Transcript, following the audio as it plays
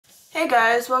Hey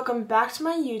guys, welcome back to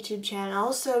my YouTube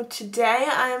channel. So today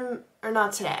I'm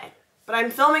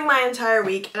filming my entire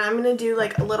week and I'm gonna do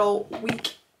like a little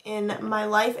week in my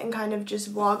life and kind of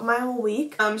just vlog my whole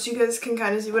week. So you guys can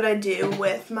kind of see what I do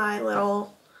with my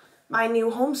new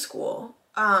homeschool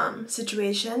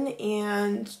situation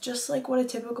and just like what a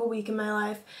typical week in my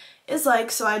life is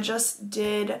like. So I just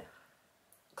did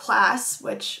class,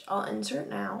 which I'll insert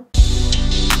now.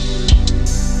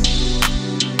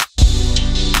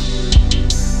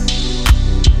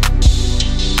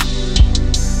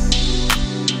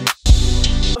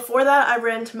 Before that, I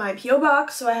ran to my P.O.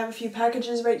 box, so I have a few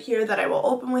packages right here that I will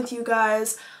open with you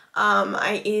guys.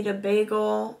 I ate a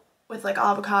bagel with like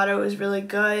avocado. It was really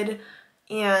good,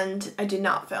 and I did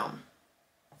not film.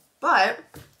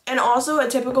 And also a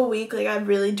typical week, like I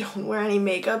really don't wear any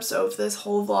makeup, so if this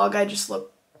whole vlog I just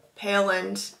look pale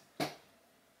and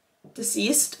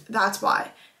deceased, that's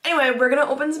why. Anyway, we're gonna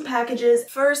open some packages.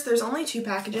 First, there's only 2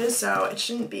 packages, so it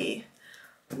shouldn't be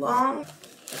long.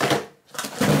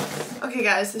 Okay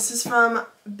guys, this is from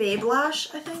Babe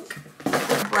Lash, I think.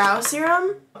 Brow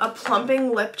serum, a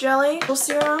plumping lip jelly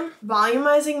serum,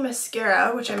 volumizing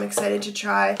mascara, which I'm excited to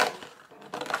try.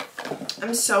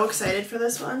 I'm so excited for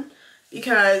this one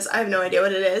because I have no idea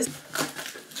what it is.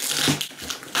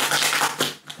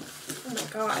 Oh my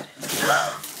god.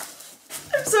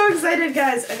 I'm so excited,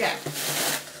 guys. Okay.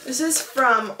 This is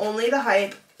from Only the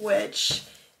Hype, which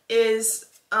is,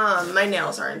 my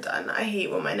nails aren't done. I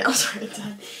hate when my nails aren't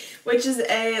done. Which is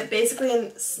basically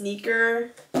a sneaker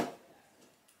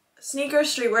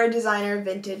streetwear designer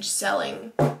vintage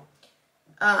selling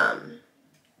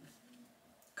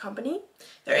company.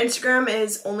 Their Instagram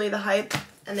is Only the Hype,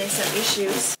 and they sent me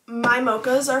shoes. My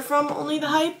mochas are from Only the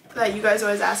Hype that you guys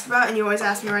always ask about, and you always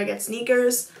ask me where I get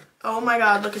sneakers. Oh my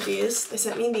god, look at these. They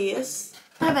sent me these.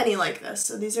 I don't have any like this,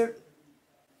 so these are...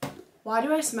 Why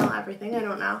do I smell everything? I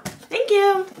don't know. Thank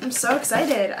you! I'm so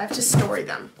excited. I have to story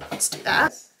them. Let's do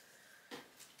that.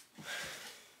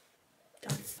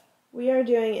 Done. We are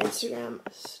doing Instagram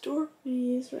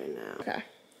stories right now. Okay.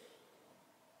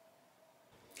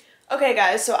 Okay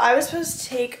guys, so I was supposed to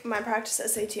take my practice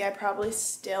SAT. I probably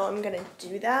still am gonna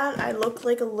do that. I look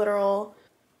like a literal,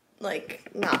 like,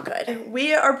 not good.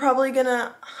 We are probably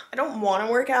gonna, I don't want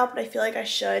to work out, but I feel like I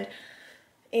should.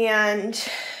 And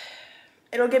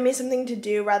it'll give me something to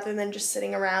do rather than just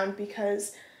sitting around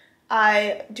because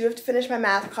I do have to finish my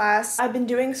math class. I've been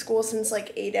doing school since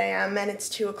like 8 a.m. and it's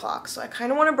 2 o'clock, so I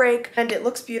kind of want to break. And it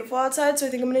looks beautiful outside, so I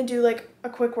think I'm going to do like a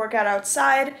quick workout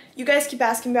outside. You guys keep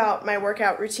asking about my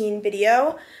workout routine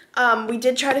video. We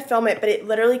did try to film it, but it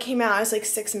literally came out as like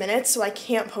 6 minutes, so I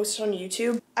can't post it on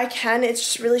YouTube. I can, it's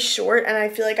just really short, and I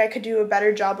feel like I could do a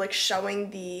better job like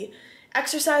showing the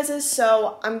exercises,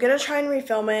 so I'm going to try and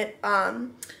refilm it.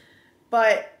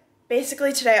 But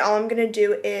basically today all I'm going to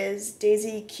do is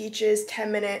Daisy Keach's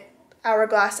 10-minute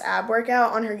hourglass ab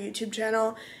workout on her YouTube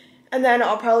channel, and then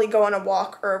I'll probably go on a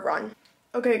walk or a run.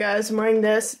 Okay guys, I'm wearing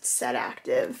this. It's Set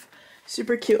Active.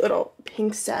 Super cute little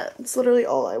pink set. It's literally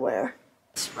all I wear.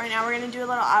 Right now we're going to do a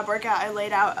little ab workout. I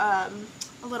laid out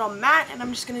a little mat and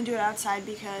I'm just going to do it outside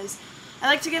because I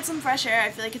like to get some fresh air.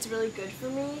 I feel like it's really good for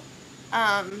me.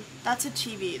 That's a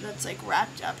TV that's like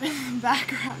wrapped up in the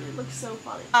background. It looks so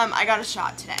funny. I got a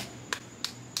shot today.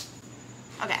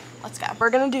 Okay, let's go. We're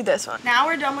gonna do this one. Now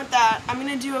we're done with that. I'm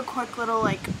gonna do a quick little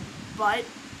like butt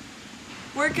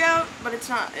workout, but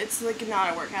it's like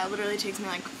not a workout. It literally takes me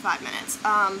like 5 minutes.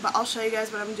 But I'll show you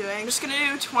guys what I'm doing. I'm just gonna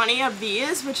do 20 of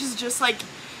these, which is just like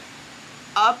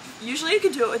up. Usually you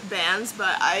could do it with bands,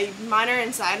 but mine are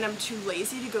inside and I'm too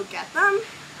lazy to go get them.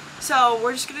 So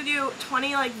we're just gonna do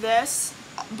 20 like this,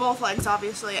 both legs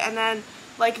obviously, and then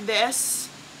like this,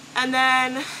 and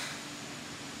then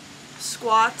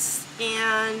squats,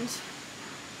 and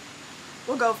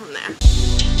we'll go from there.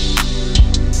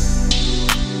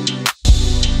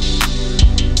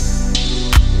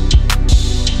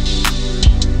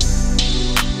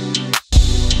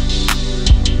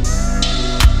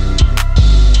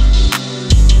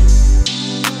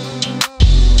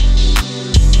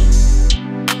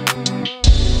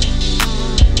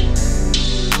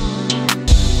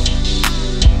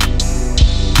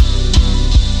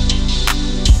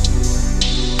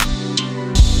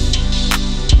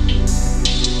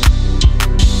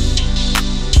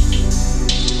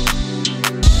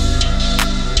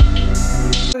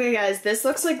 Guys, this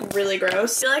looks like really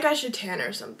gross. I feel like I should tan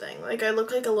or something. Like I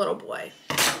look like a little boy.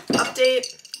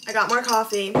 Update, I got more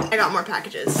coffee, I got more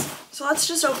packages. So let's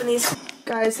just open these.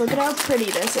 Guys, look at how pretty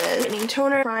this is. Whitening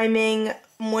toner, priming,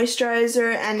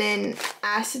 moisturizer, and then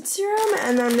acid serum,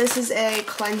 and then this is a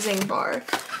cleansing bar.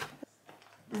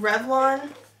 Revlon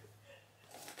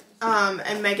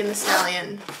and Megan Thee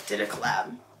Stallion did a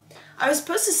collab. I was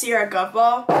supposed to see her at Gov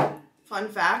Ball, fun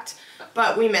fact,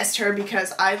 but we missed her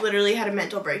because I literally had a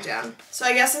mental breakdown. So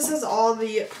I guess this is all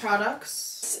the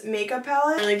products. Makeup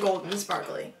palette, really golden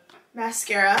sparkly.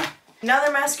 Mascara,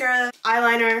 another mascara,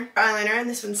 eyeliner, and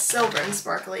this one's silver and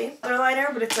sparkly. Other liner,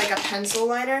 but it's like a pencil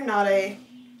liner, not a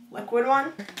liquid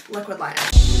one. Liquid liner.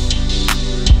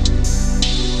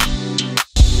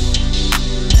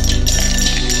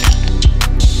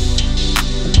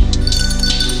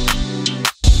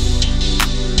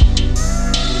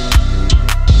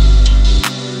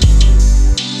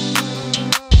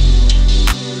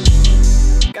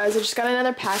 Guys, I just got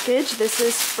another package. This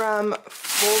is from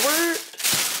Forward?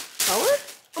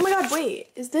 Oh my god, wait.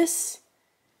 Is this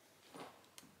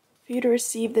for you to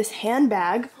receive this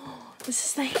handbag? This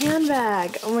is the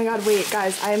handbag. Oh my god, wait,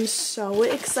 guys. I am so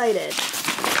excited.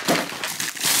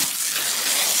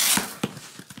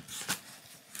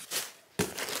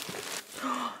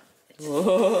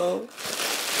 Whoa.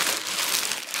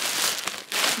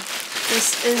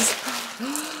 This is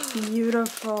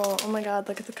beautiful. Oh my god,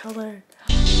 look at the color.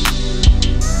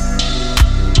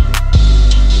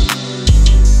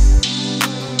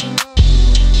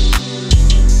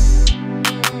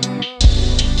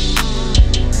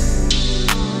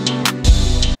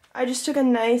 I just took a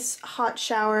nice hot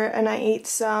shower and I ate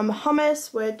some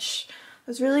hummus, which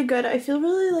was really good. I feel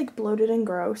really like bloated and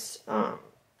gross.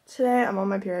 Today I'm on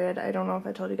my period. I don't know if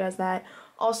I told you guys that.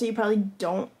 Also, you probably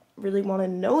don't really want to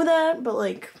know that, but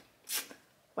like,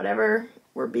 whatever,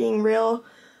 we're being real.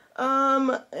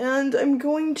 And I'm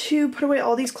going to put away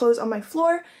all these clothes on my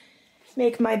floor,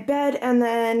 make my bed, and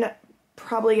then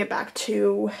probably get back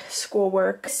to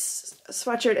schoolwork. This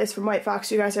sweatshirt is from White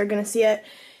Fox. You guys are gonna see it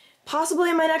possibly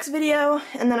in my next video,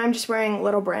 and then I'm just wearing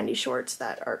little brandy shorts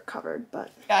that are covered. But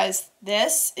guys,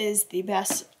 this is the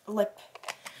best lip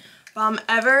balm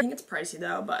ever. I think it's pricey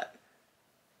though, but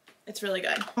it's really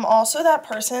good. I'm also that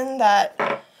person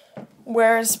that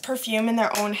wears perfume in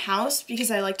their own house because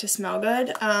I like to smell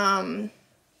good.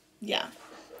 Yeah,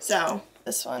 so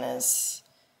this one is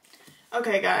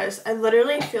okay. Guys, I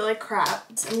literally feel like crap.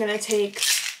 I'm gonna take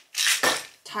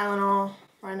Tylenol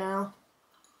right now.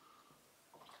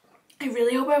 I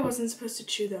really hope I wasn't supposed to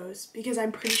chew those because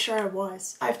I'm pretty sure I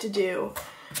was. I have to do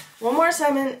one more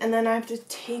assignment and then I have to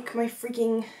take my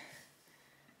freaking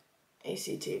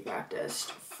ACT practice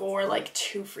for like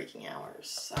 2 freaking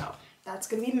hours. So that's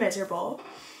gonna be miserable.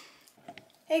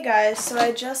 Hey guys, so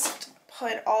I just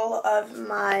put all of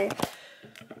my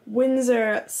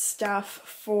Windsor stuff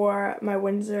for my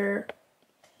Windsor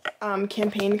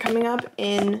campaign coming up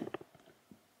in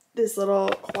this little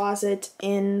closet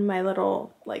in my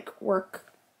little like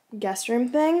work guest room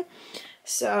thing.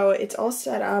 So it's all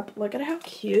set up. Look at how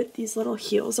cute these little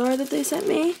heels are that they sent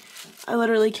me. I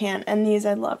literally can't, and these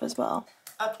I love as well.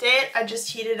 Update, I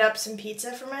just heated up some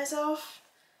pizza for myself.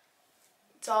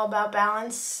 It's all about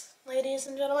balance, ladies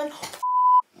and gentlemen.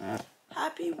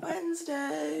 Happy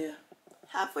Wednesday.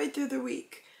 Halfway through the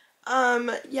week.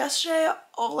 Yesterday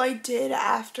all I did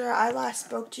after I last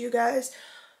spoke to you guys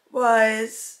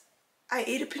was I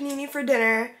ate a panini for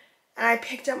dinner, and I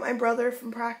picked up my brother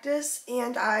from practice,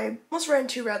 and I almost ran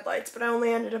 2 red lights, but I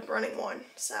only ended up running 1,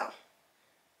 so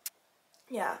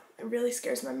yeah, it really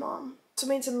scares my mom. Also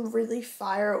made some really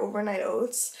fire overnight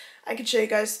oats. I could show you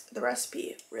guys the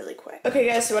recipe really quick. Okay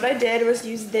guys, so what I did was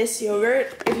use this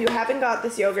yogurt. If you haven't got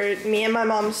this yogurt, me and my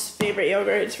mom's favorite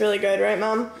yogurt, it's really good, right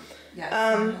Mom? Yeah,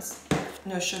 it has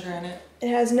no sugar in it. It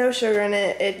has no sugar in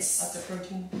it. It's lots of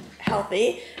protein.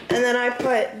 Healthy. And then I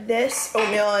put this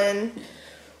oatmeal in,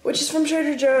 which is from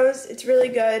Trader Joe's. It's really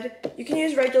good. You can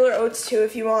use regular oats too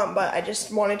if you want, but I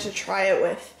just wanted to try it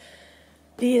with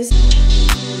these.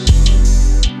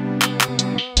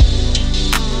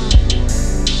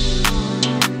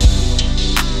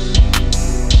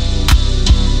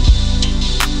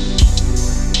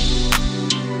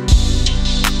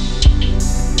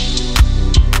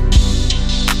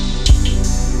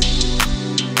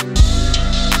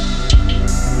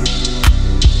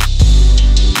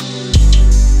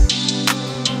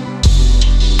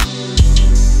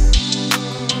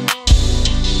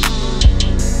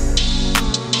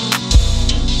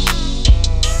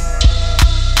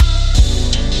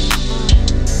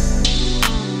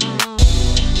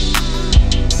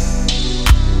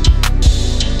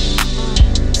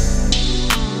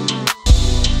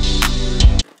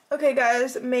 Okay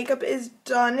guys, makeup is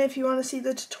done. If you want to see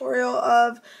the tutorial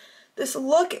of this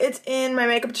look, it's in my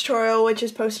makeup tutorial, which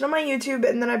is posted on my YouTube,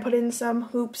 and then I put in some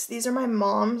hoops. These are my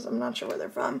mom's. I'm not sure where they're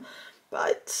from,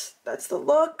 but that's the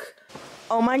look.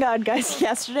 Oh my god, guys,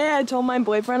 yesterday I told my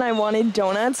boyfriend I wanted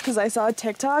donuts because I saw a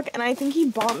TikTok and I think he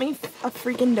bought me a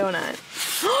freaking donut.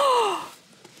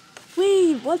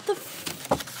 Wait, what the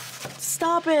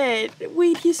stop it.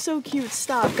 Wait, he's so cute.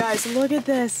 Stop, guys, look at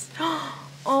this.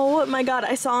 Oh my god,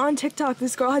 I saw on TikTok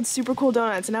this girl had super cool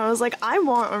donuts and I was like, I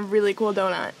want a really cool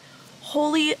donut.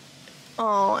 Holy,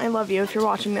 oh, I love you if you're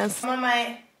watching this. I'm on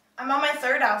my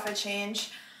third outfit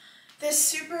change. This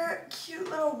super cute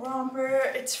little romper,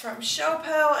 it's from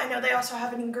Showpo. I know they also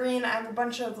have it in green. I have a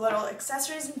bunch of little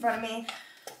accessories in front of me.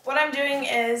 What I'm doing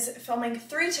is filming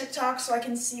 3 TikToks so I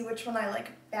can see which one I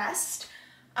like best.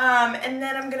 And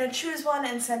then I'm gonna choose one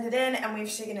and send it in, and we have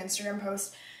to take an Instagram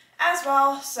post as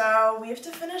well. So we have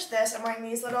to finish this. I'm wearing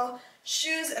these little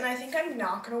shoes, and I think I'm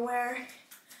not gonna wear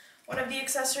one of the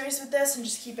accessories with this and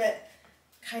just keep it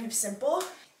kind of simple.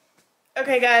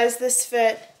 Okay guys, this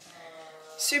fit.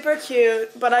 Super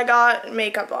cute, but I got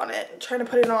makeup on it. I'm trying to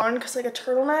put it on because like a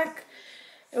turtleneck,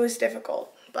 it was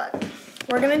difficult. But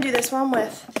we're gonna do this one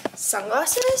with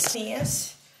sunglasses.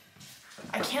 Sneeze.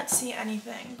 I can't see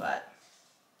anything, but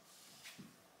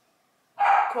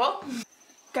cool.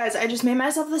 Guys, I just made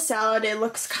myself the salad. It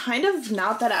looks kind of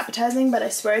not that appetizing, but I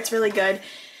swear it's really good.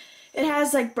 It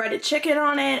has like breaded chicken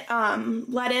on it,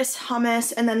 lettuce,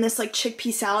 hummus, and then this like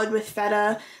chickpea salad with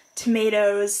feta,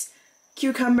 tomatoes,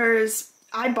 cucumbers.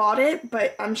 I bought it,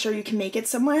 but I'm sure you can make it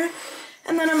somewhere.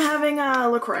 And then I'm having a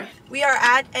LaCroix. We are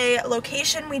at a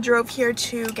location. We drove here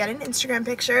to get an Instagram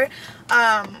picture.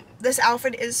 This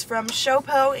outfit is from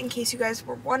Showpo, in case you guys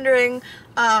were wondering.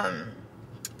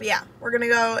 But yeah, we're gonna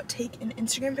go take an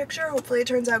Instagram picture. Hopefully it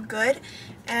turns out good.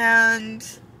 And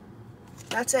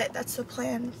that's it. That's the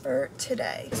plan for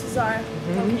today. This is our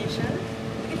location.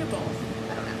 We can do both.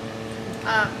 I don't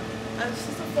know. This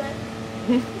is the fit.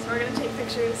 So we're gonna take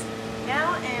pictures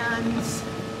now and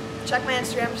check my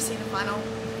Instagram to see the final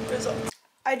results.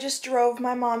 I just drove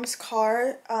my mom's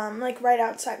car like right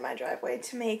outside my driveway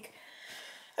to make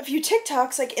a few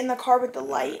TikToks like in the car with the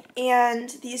light, and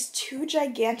these 2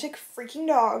 gigantic freaking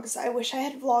dogs, I wish I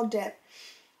had vlogged it,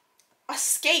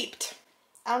 escaped.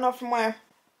 I don't know from where.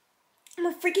 And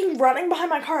they're freaking running behind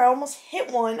my car. I almost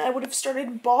hit one. I would have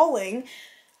started bawling.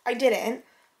 I didn't.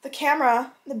 The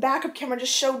camera, the backup camera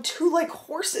just showed 2 like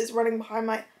horses running behind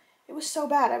my... It was so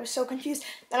bad. I was so confused.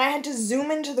 Then I had to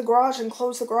zoom into the garage and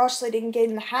close the garage so I didn't get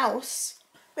in the house.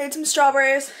 Made some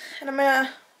strawberries, and I'm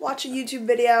gonna watch a YouTube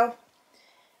video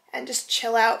and just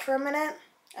chill out for a minute.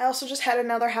 I also just had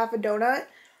another half a donut.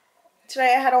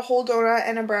 Today I had a whole donut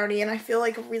and a brownie, and I feel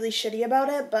like really shitty about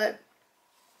it, but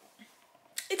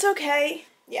it's okay.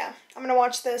 Yeah, I'm gonna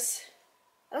watch this.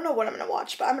 I don't know what I'm gonna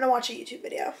watch, but I'm gonna watch a YouTube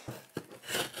video.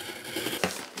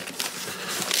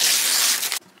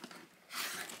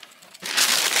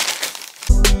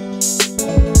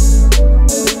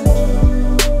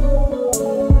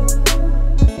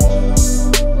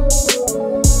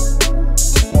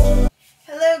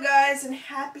 And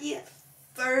happy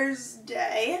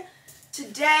Thursday.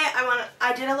 Today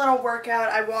I did a little workout.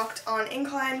 I walked on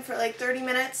incline for like 30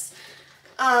 minutes.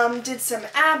 Did some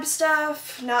ab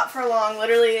stuff, not for long,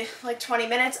 literally like 20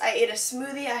 minutes. I ate a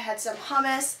smoothie, I had some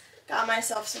hummus, got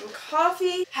myself some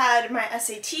coffee, had my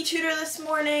SAT tutor this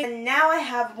morning, and now I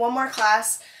have one more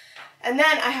class, and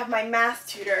then I have my math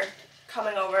tutor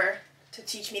coming over to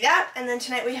teach me that. And then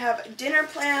tonight we have dinner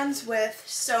plans with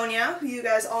Sonia, who you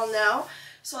guys all know.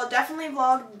 So I'll definitely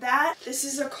vlog that. This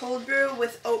is a cold brew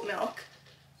with oat milk.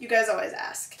 You guys always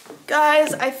ask.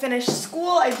 Guys, I finished school.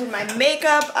 I did my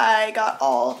makeup. I got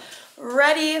all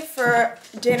ready for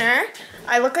dinner.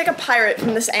 I look like a pirate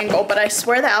from this angle, but I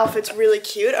swear the outfit's really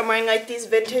cute. I'm wearing like these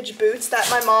vintage boots that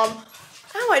my mom...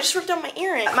 Oh, I just ripped out my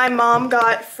earring. My mom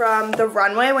got from the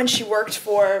runway when she worked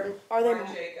for...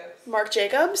 Marc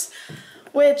Jacobs.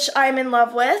 Which I'm in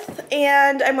love with,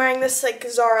 and I'm wearing this like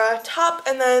Zara top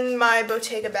and then my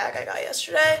Bottega bag I got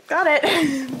yesterday. Got it.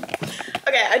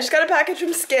 Okay, I just got a package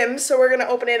from Skims, so we're gonna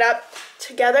open it up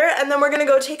together and then we're gonna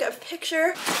go take a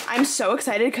picture. I'm so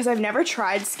excited because I've never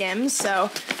tried Skims,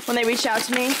 so when they reached out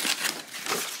to me,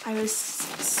 I was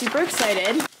super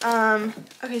excited.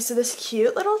 Okay, so this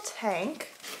cute little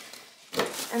tank,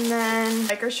 and then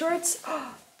biker shorts.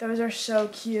 Oh, those are so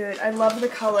cute. I love the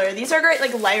color. These are great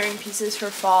like layering pieces for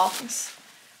fall.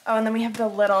 Oh, and then we have the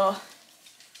little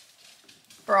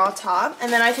bra top.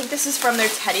 And then I think this is from their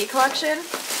Teddy collection.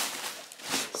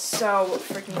 So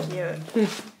freaking cute.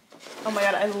 Oh my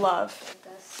god, I love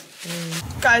this.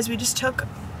 Guys, we just took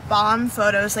bomb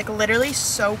photos, like literally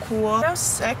so cool. How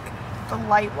sick the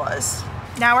light was.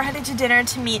 Now we're headed to dinner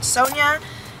to meet Sonia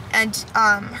and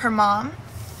her mom.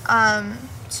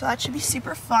 So that should be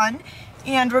super fun.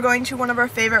 And we're going to one of our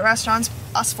favorite restaurants.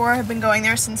 Us four have been going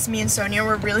there since me and Sonia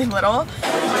were really little.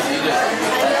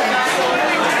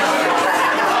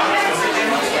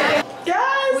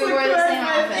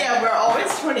 Yeah, we're always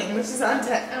twinning. This is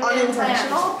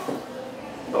unintentional,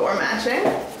 but we're matching.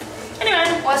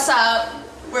 Anyway, what's up?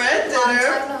 We're at dinner. Long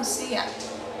time no see ya.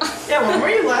 Yeah, when were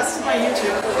you last in my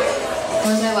YouTube?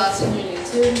 When was I last in your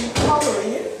YouTube?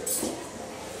 Halloween.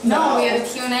 No, we had a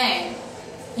Q&A.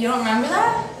 You don't remember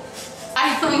that?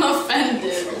 I am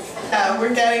offended. Yeah,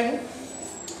 we're getting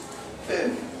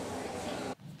food.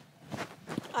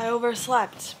 I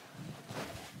overslept.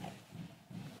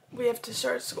 We have to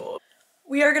start school.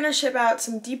 We are gonna ship out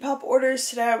some Depop orders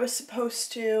today. I was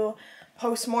supposed to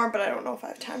post more, but I don't know if I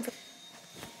have time for.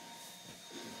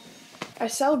 I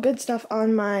sell good stuff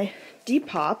on my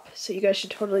Depop, so you guys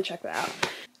should totally check that out.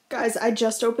 Guys, I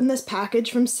just opened this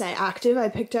package from Set Active. I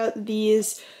picked out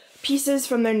these pieces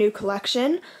from their new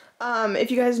collection. If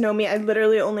you guys know me, I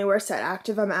literally only wear Set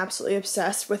Active. I'm absolutely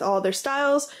obsessed with all their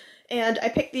styles. And I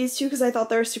picked these two because I thought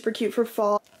they were super cute for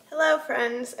fall. Hello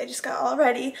friends, I just got all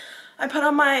ready. I put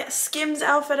on my Skims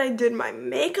outfit, I did my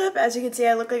makeup. As you can see,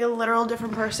 I look like a literal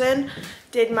different person.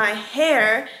 Did my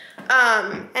hair.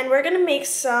 And we're gonna make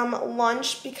some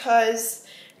lunch because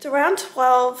it's around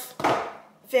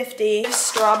 12:50.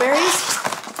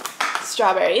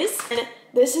 Strawberries. And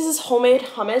this is homemade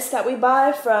hummus that we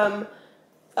buy from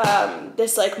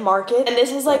this like market. And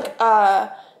this is like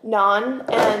naan,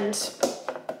 and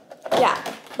yeah,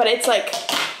 but it's like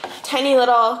tiny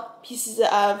little pieces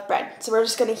of bread. So we're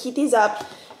just gonna heat these up,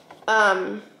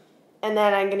 and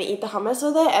then I'm gonna eat the hummus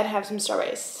with it and have some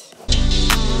strawberries.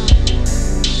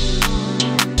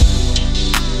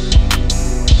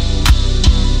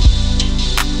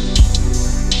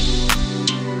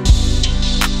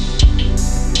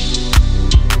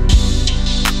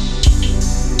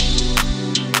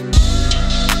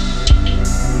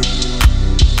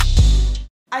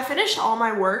 I finished all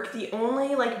my work. The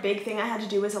only like big thing I had to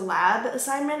do was a lab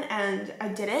assignment, and I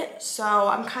did it. So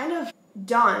I'm kind of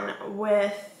done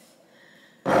with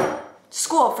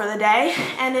school for the day,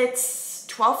 and it's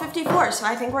 12:54. So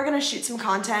I think we're gonna shoot some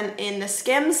content in the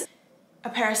Skims, a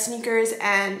pair of sneakers,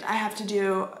 and I have to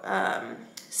do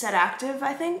Set Active,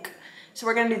 I think. So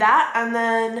we're gonna do that, and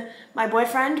then my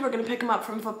boyfriend, we're gonna pick him up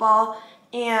from football,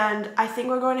 and I think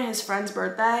we're going to his friend's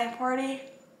birthday party.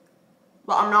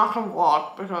 But I'm not gonna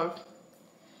vlog because,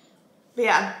 but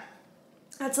yeah,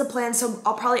 that's the plan. So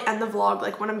I'll probably end the vlog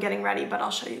like when I'm getting ready, but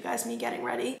I'll show you guys me getting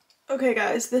ready. Okay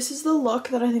guys, this is the look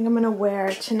that I think I'm gonna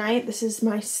wear tonight. This is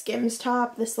my Skims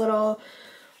top, this little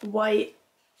white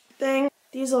thing.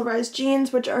 These Low Rise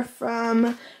jeans, which are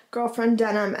from Girlfriend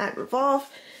Denim at Revolve.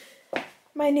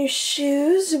 My new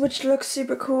shoes, which look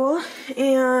super cool,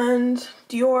 and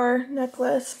Dior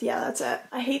necklace. Yeah, that's it.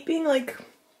 I hate being like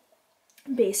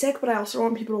basic, but I also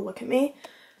want people to look at me,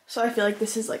 so I feel like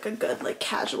this is like a good like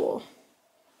casual,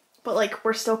 but like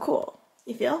we're still cool,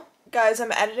 you feel? Guys,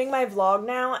 I'm editing my vlog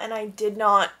now, and I did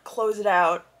not close it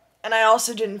out, and I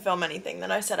also didn't film anything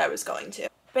that I said I was going to.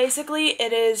 Basically,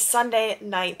 it is Sunday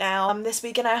night now. This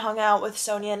weekend I hung out with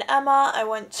Sonia and Emma. I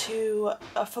went to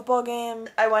a football game.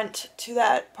 I went to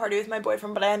that party with my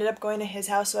boyfriend, but I ended up going to his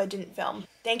house, so I didn't film.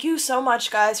 Thank you so much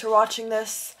guys for watching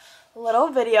this little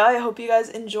video. I hope you guys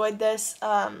enjoyed this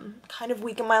kind of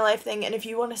week in my life thing, and if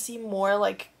you want to see more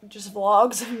like just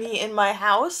vlogs of me in my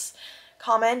house,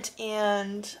 comment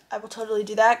and I will totally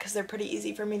do that because they're pretty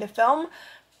easy for me to film.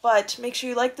 But make sure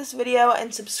you like this video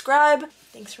and subscribe.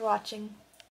 Thanks for watching.